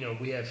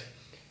 we have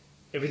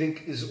everything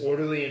is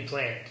orderly and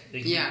planned.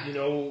 Like, you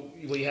know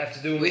what you have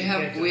to do. We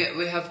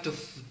have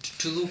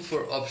to look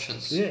for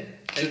options. Yeah,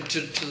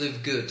 to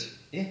live good.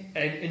 Yeah,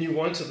 and you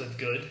want to live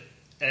good,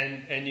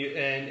 and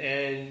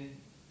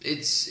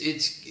it's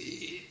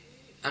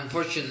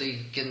unfortunately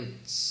can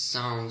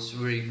sounds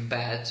very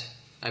bad.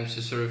 I'm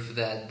so sorry for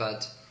that,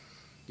 but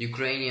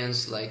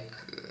Ukrainians like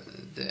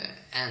the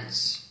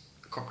ants,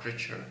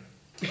 cockroach.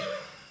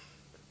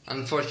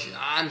 Unfortunately,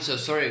 I'm so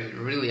sorry.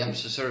 Really, I'm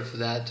so sorry for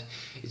that.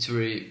 It's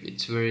very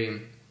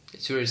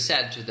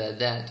sad to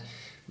that.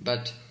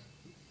 But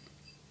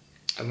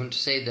I want to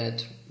say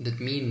that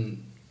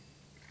mean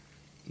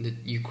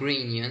that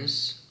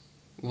Ukrainians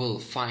will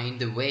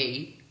find a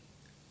way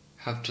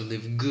how to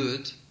live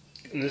good.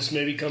 And this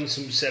maybe comes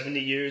from 70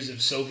 years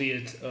of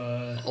Soviet...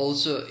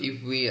 Also,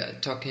 if we are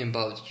talking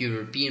about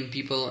European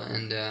people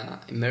and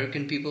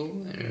American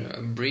people,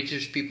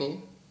 British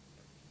people,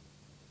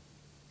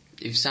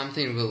 if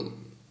something will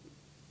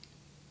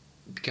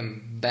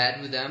become bad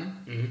with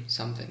them,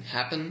 something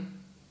happen,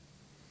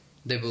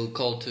 they will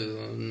call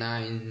to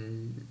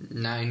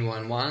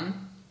 911,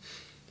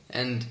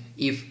 and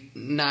if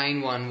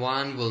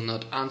 911 will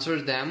not answer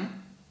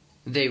them,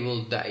 they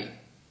will die.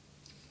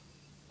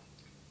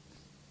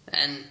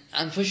 And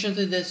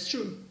unfortunately, that's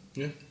true.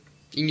 Yeah.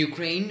 In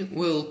Ukraine,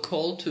 we'll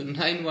call to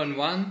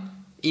 911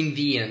 in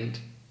the end,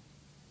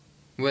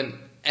 when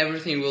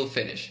everything will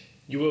finish.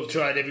 You will have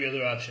tried every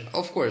other option.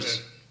 Of course.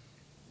 Yeah.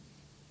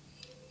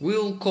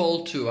 We'll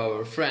call to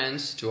our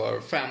friends, to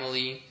our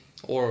family,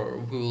 or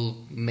we'll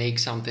make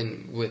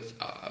something with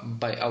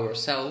by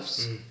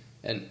ourselves.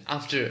 And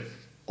after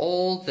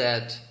all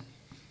that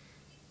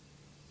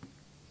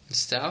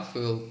stuff,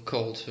 we'll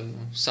call to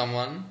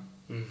someone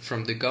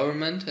from the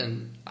government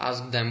and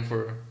ask them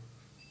for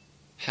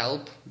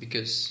help,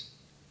 because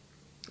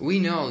we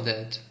know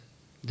that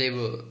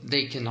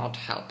they cannot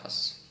help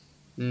us.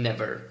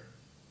 Never.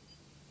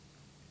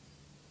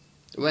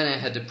 When I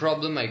had a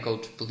problem, I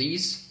called to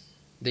police.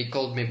 They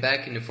called me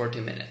back in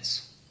 40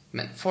 minutes.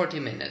 Man,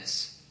 40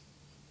 minutes.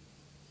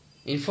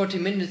 In 40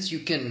 minutes, you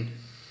can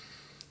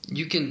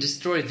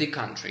destroy the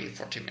country in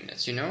 40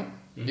 minutes. You know,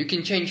 you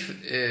can change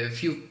a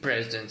few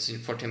presidents in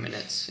 40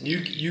 minutes.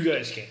 You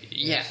guys can.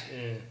 Yeah.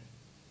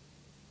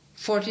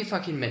 40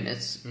 fucking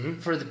minutes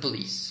for the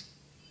police.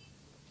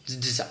 It's a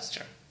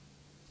disaster.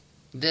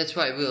 That's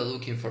why we are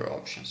looking for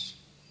options.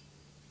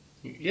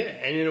 Yeah,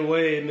 and in a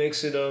way, it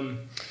makes it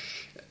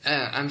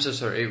I'm so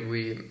sorry.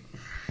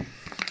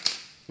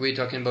 We're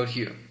talking about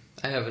you.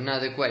 I have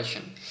another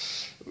question.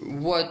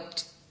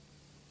 What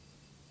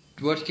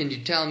can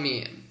you tell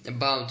me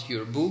about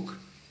your book?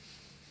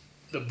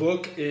 The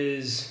book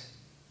is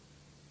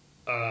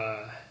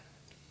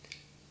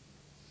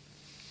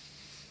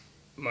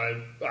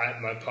my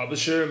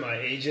publisher, my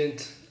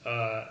agent,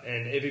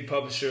 and every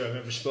publisher I've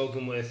ever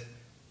spoken with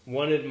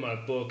wanted my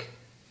book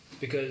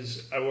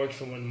because I worked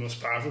for one of the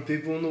most powerful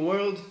people in the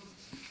world,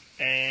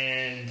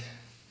 and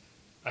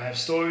I have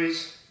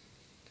stories,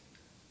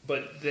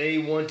 but they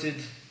wanted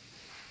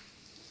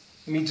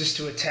me just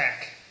to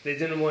attack. They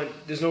didn't want...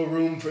 There's no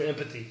room for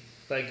empathy.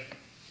 Like,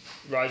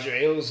 Roger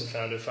Ailes, the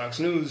founder of Fox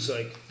News,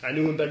 like, I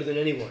knew him better than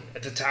anyone.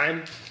 At the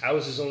time, I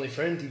was his only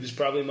friend. He was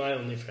probably my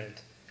only friend.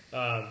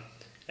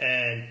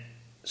 And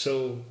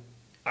so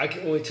I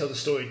can only tell the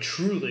story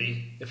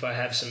truly if I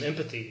have some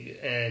empathy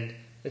and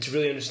to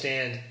really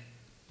understand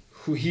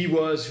who he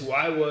was, who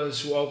I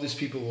was, who all these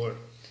people were.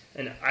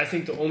 And I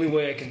think the only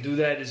way I can do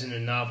that is in a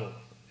novel.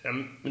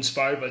 I'm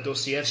inspired by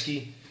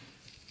Dostoevsky,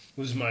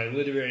 who's my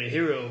literary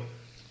hero.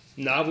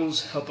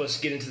 Novels help us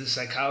get into the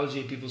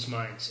psychology of people's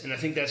minds. And I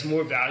think that's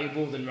more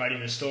valuable than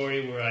writing a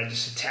story where I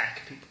just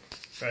attack people,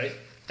 right?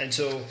 And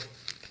so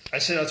I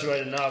set out to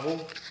write a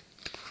novel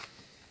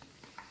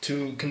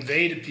to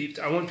convey to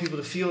people. I want people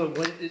to feel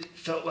what it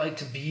felt like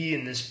to be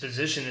in this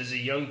position as a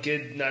young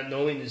kid, not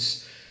knowing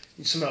this,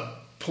 somehow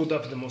pulled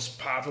up in the most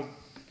powerful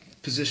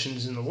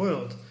positions in the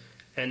world.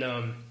 And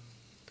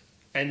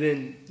and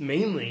then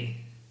mainly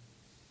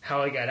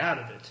how I got out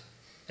of it.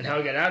 And how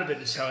I got out of it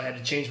is how I had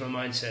to change my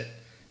mindset.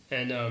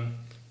 And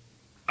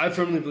I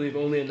firmly believe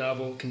only a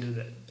novel can do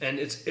that. And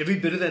it's every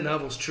bit of that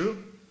novel is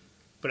true,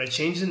 but I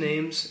changed the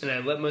names and I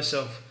let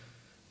myself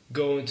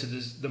go into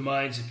the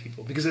minds of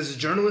people. Because as a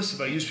journalist,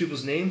 if I use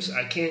people's names,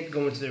 I can't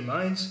go into their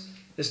minds.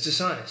 It's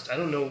dishonest. I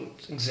don't know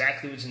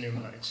exactly what's in their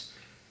minds.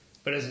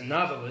 But as a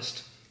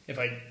novelist, if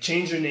I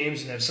change their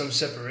names and have some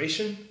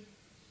separation,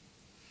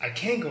 I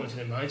can go into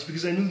their minds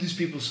because I knew these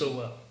people so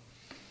well,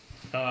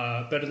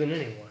 better than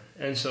anyone.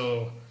 And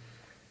so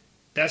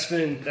that's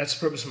the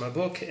purpose of my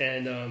book.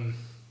 And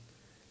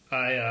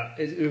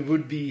it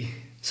would be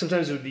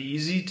sometimes it would be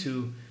easy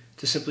to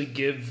simply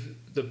give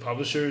the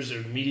publishers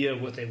or media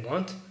what they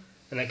want,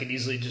 and I could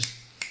easily just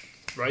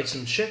write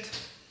some shit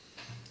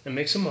and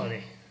make some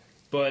money.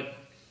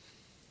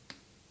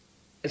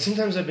 And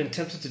sometimes I've been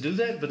tempted to do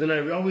that, but then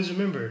I always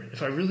remember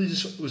if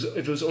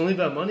it was only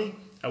about money,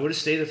 I would have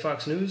stayed at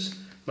Fox News.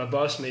 My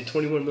boss made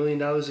 $21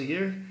 million a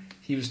year.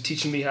 He was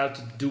teaching me how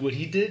to do what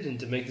he did and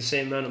to make the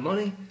same amount of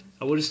money.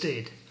 I would have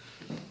stayed.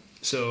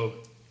 So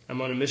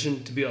I'm on a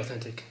mission to be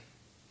authentic,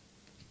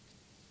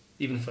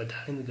 even if I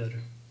die in the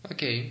gutter.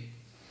 Okay.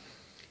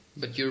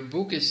 But your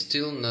book is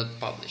still not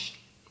published.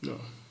 No.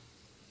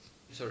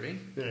 Sorry?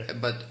 Yeah.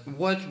 But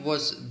what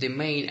was the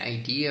main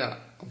idea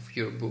of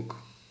your book?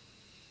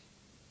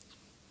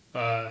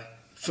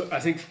 I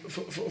think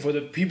for the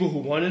people who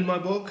wanted my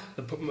book,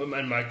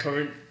 and my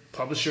current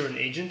publisher and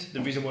agent, the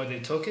reason why they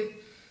took it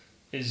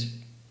is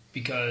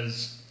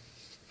because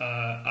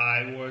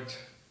I worked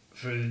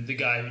for the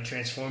guy who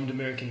transformed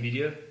American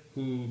media,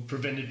 who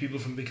prevented people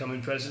from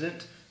becoming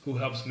president, who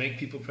helps make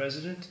people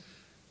president.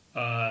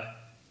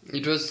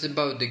 It was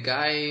about the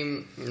guy,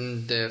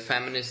 the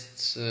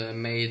feminists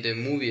made a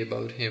movie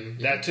about him.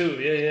 That too,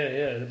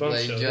 yeah, the bump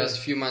like show. Just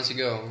a few months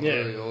ago,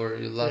 or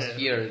last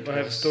year. I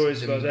have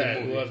stories about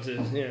that. We'll have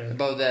to,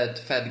 about that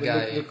fat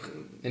guy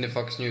in the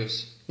Fox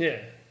News. Yeah,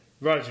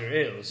 Roger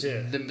Ailes,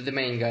 yeah. The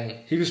main guy.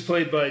 He was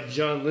played by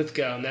John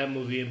Lithgow in that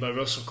movie and by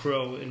Russell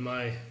Crowe in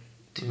my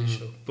TV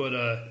show. But,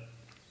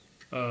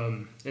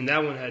 and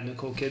that one had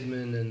Nicole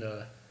Kidman and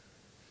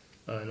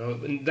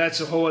that's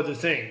a whole other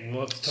thing.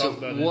 We'll have to talk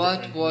about it. So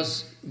what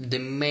was the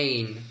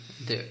main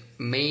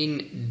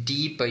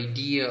deep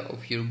idea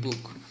of your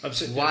book?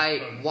 Why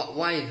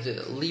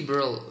the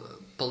liberal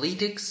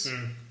politics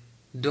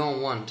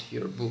don't want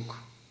your book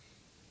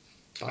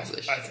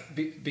published?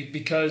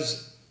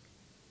 Because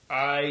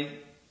I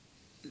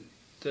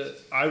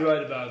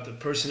write about the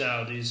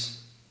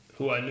personalities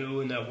who I knew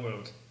in that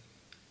world,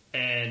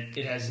 and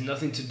it has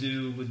nothing to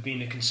do with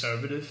being a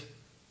conservative.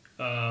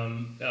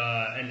 And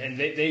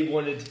they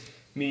wanted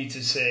me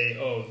to say,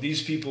 oh,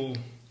 these people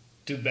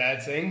do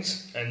bad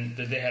things and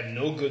that they have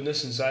no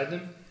goodness inside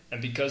them,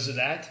 and because of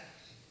that,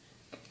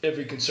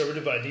 every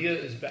conservative idea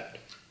is bad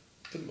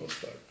for the most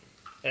part.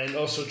 And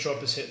also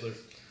Trump is Hitler.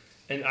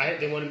 And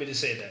they wanted me to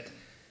say that.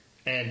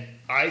 And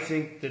I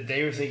think that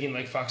they were thinking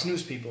like Fox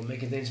News people,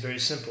 making things very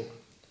simple.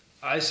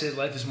 I said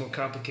life is more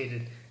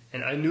complicated,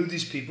 and I knew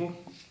these people,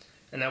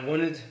 and I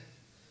wanted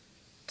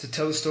to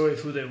tell the story of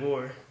who they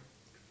were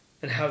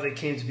and how they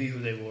came to be who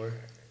they were,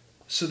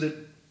 so that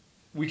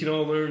we can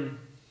all learn.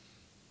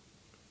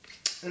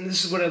 And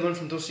this is what I learned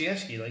from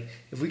Dostoevsky. Like,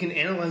 if we can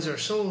analyze our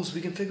souls,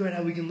 we can figure out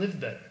how we can live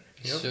better.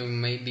 You know? So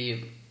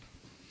maybe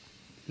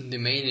the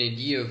main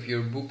idea of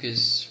your book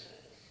is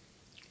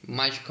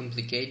much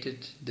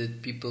complicated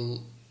that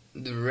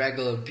the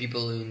regular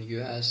people in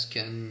US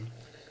can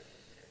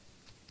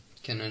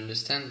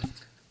understand.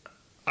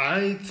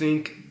 I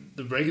think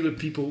the regular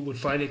people would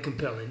find it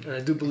compelling, and I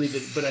do believe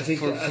it. But I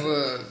think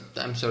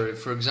I'm sorry.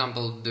 For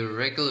example, the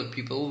regular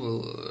people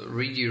will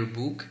read your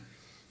book,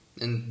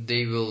 and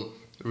they will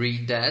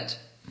read that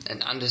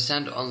and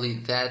understand only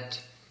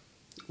that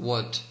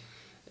what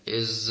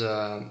is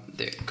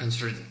the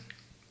conservative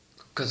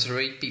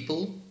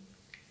people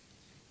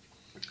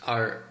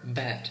are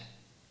bad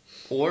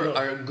or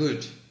are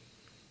good.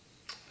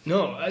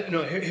 No.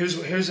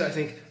 Here's I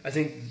think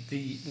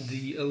the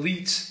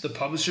elites, the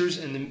publishers,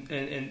 and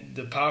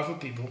the powerful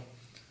people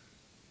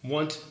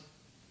want,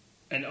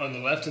 and on the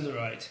left and the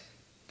right,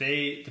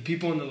 the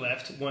people on the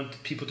left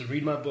want people to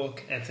read my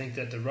book and think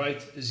that the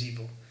right is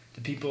evil.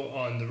 The people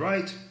on the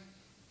right,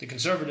 the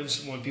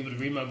conservatives, want people to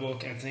read my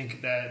book and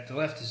think that the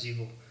left is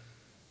evil.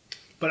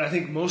 But I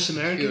think most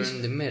Americans, you're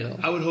in the middle.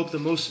 I would hope that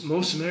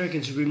most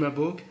Americans who read my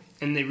book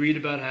and they read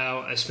about how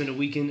I spent a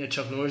weekend at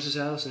Chuck Norris's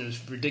house and it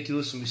was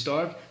ridiculous and we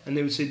starved, and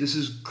they would say this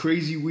is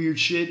crazy weird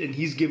shit and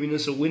he's giving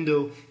us a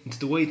window into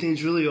the way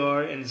things really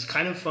are, and it's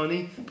kind of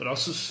funny but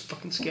also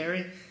fucking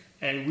scary,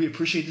 and we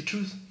appreciate the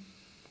truth.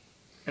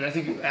 And I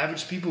think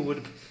average people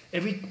would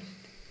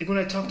when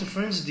I talk to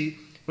friends,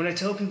 when I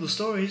tell people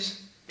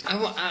stories,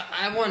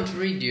 I want to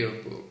read your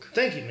book.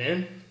 Thank you,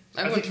 man.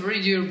 I want to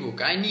read your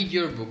book. I need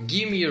your book.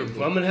 Give me your book.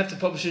 Well, I'm going to have to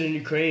publish it in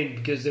Ukraine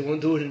because they won't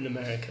do it in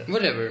America.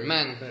 Whatever,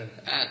 man.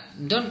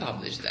 Don't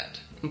publish that.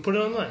 And put it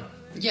online.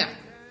 Yeah.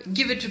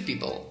 Give it to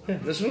people. Yeah,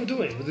 that's what I'm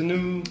doing with the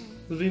new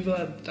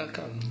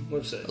LvivLab.com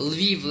website.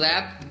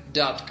 LvivLab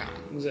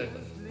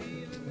Exactly.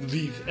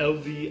 Lviv,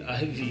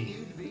 L-V-I-V.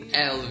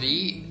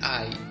 LVIV.com.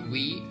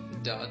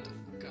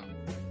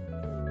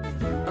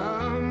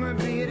 A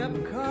beat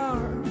up car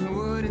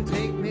wouldn't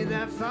take me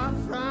that far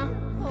from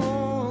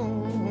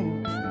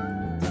home. I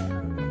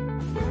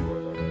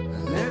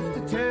left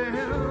the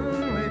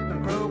town with a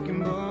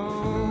broken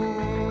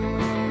bone.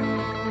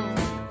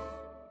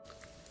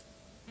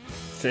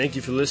 Thank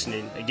you for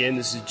listening. Again,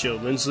 this is Joe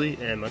Lindsley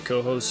and my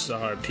co-host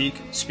Zahar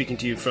Peak speaking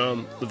to you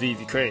from Lviv,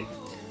 Ukraine.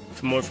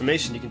 For more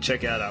information, you can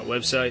check out our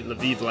website,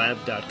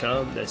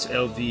 lvivlab.com. That's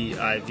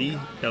LVIVLAB.com.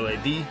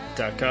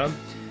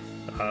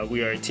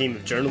 We are a team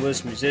of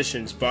journalists,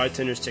 musicians,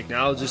 bartenders,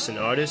 technologists, and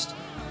artists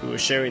who are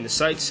sharing the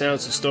sights,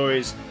 sounds, and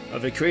stories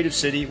of a creative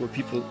city where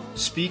people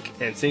speak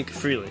and think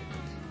freely.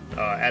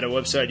 At our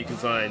website, you can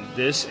find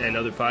this and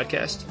other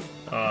podcasts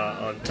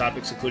on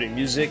topics including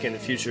music and the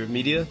future of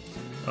media,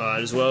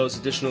 as well as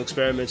additional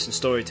experiments in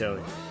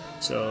storytelling.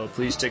 So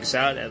please check us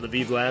out at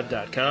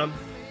lvivlab.com,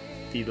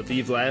 the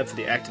Lviv Lab for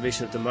the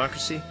Activation of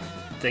Democracy.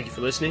 Thank you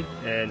for listening,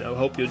 and I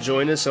hope you'll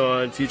join us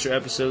on future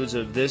episodes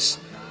of this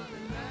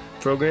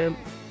program,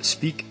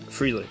 Speak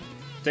Freely.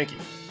 Thank you.